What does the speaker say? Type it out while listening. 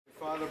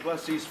to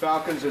bless these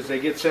Falcons as they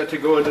get set to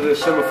go into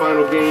this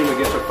semifinal game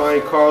against a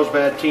fine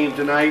Carlsbad team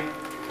tonight.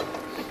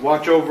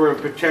 Watch over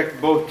and protect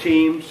both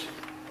teams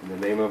in the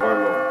name of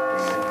our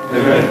Lord.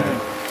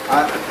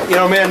 Amen. You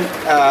know, man,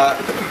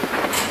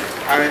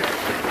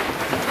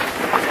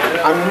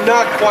 I'm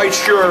not quite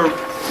sure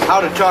how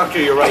to talk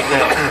to you right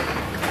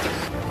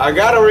now. I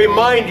got to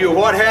remind you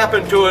what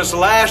happened to us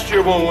last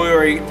year when we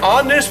were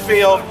on this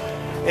field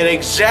in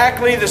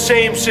exactly the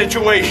same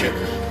situation.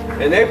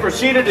 And they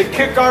proceeded to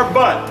kick our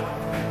butt.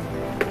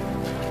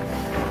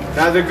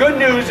 Now the good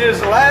news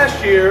is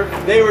last year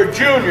they were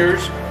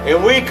juniors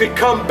and we could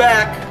come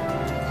back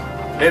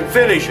and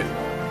finish it.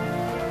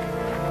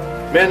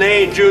 Man,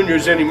 they ain't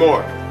juniors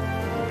anymore.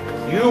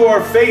 You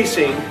are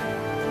facing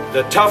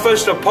the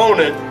toughest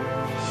opponent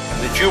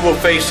that you will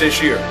face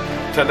this year,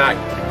 tonight.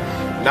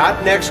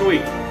 Not next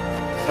week,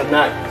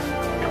 tonight.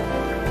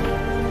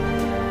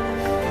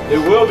 There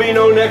will be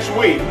no next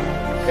week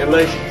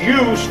unless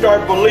you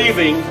start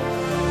believing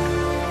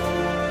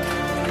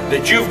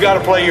that you've got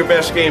to play your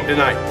best game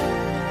tonight.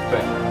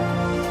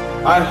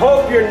 I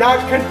hope you're not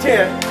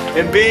content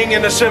in being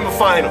in the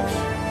semifinals.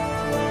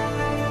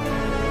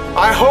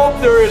 I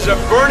hope there is a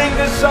burning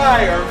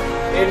desire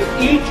in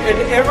each and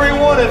every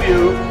one of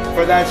you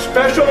for that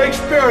special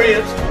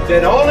experience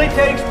that only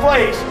takes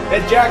place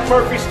at Jack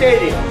Murphy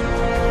Stadium.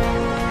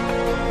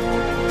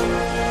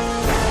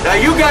 Now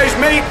you guys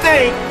may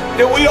think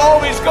that we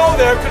always go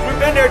there because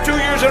we've been there 2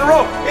 years in a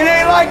row. It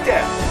ain't like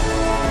that.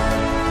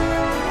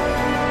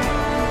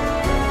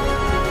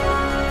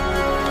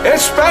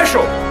 It's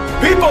special.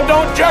 People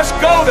don't just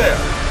go there.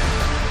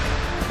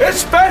 It's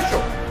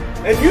special.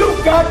 And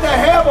you've got to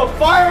have a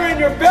fire in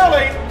your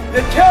belly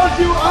that tells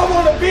you, I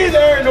want to be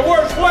there in the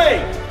worst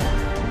way.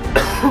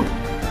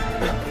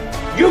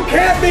 You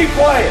can't be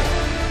quiet.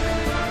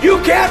 You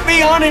can't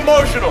be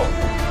unemotional.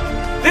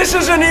 This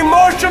is an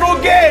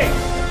emotional game.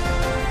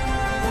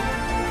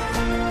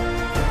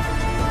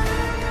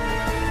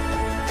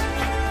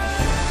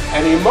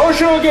 An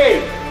emotional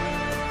game.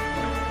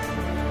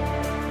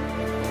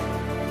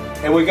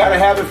 And we got to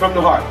have it from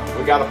the heart.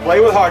 We got to play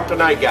with heart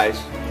tonight, guys.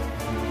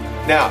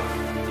 Now,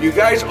 you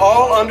guys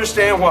all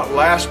understand what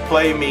last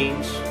play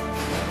means?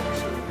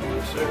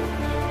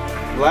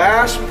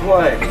 Last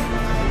play.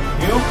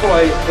 You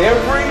play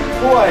every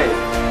play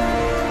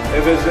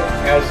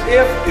as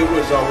if it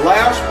was the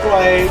last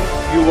play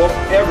you will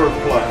ever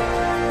play.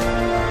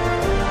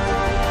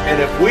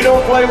 And if we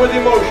don't play with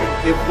emotion,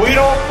 if we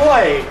don't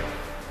play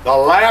the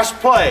last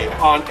play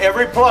on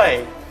every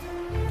play,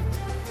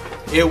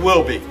 it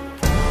will be.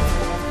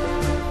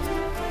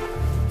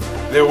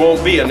 There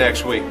won't be a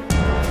next week.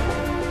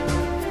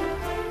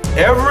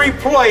 Every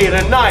play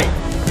tonight,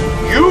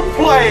 you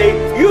play,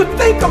 you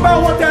think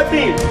about what that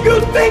means.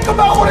 You think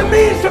about what it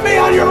means to me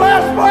on your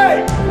last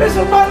play. This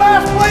is my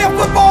last play of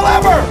football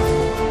ever.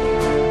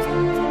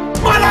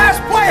 My last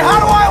play,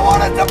 how do I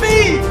want it to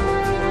be?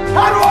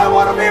 How do I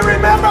want to be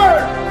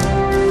remembered?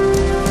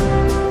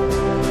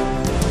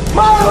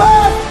 My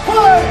last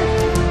play.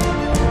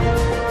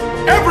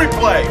 Every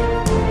play.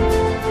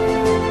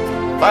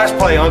 Last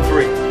play on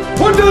 3.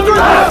 1, 2, 3.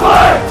 Last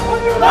play!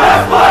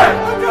 Last play!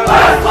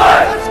 Last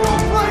play! Let's go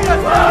play it!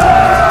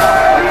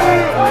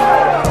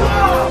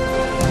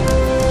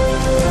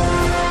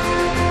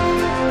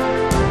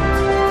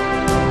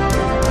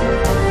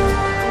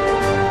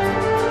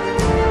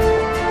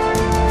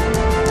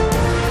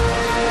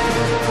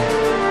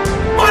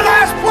 My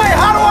last play,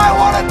 how do I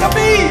want it to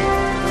be?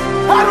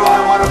 How do I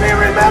want to be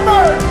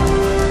remembered?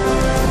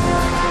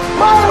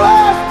 My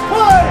last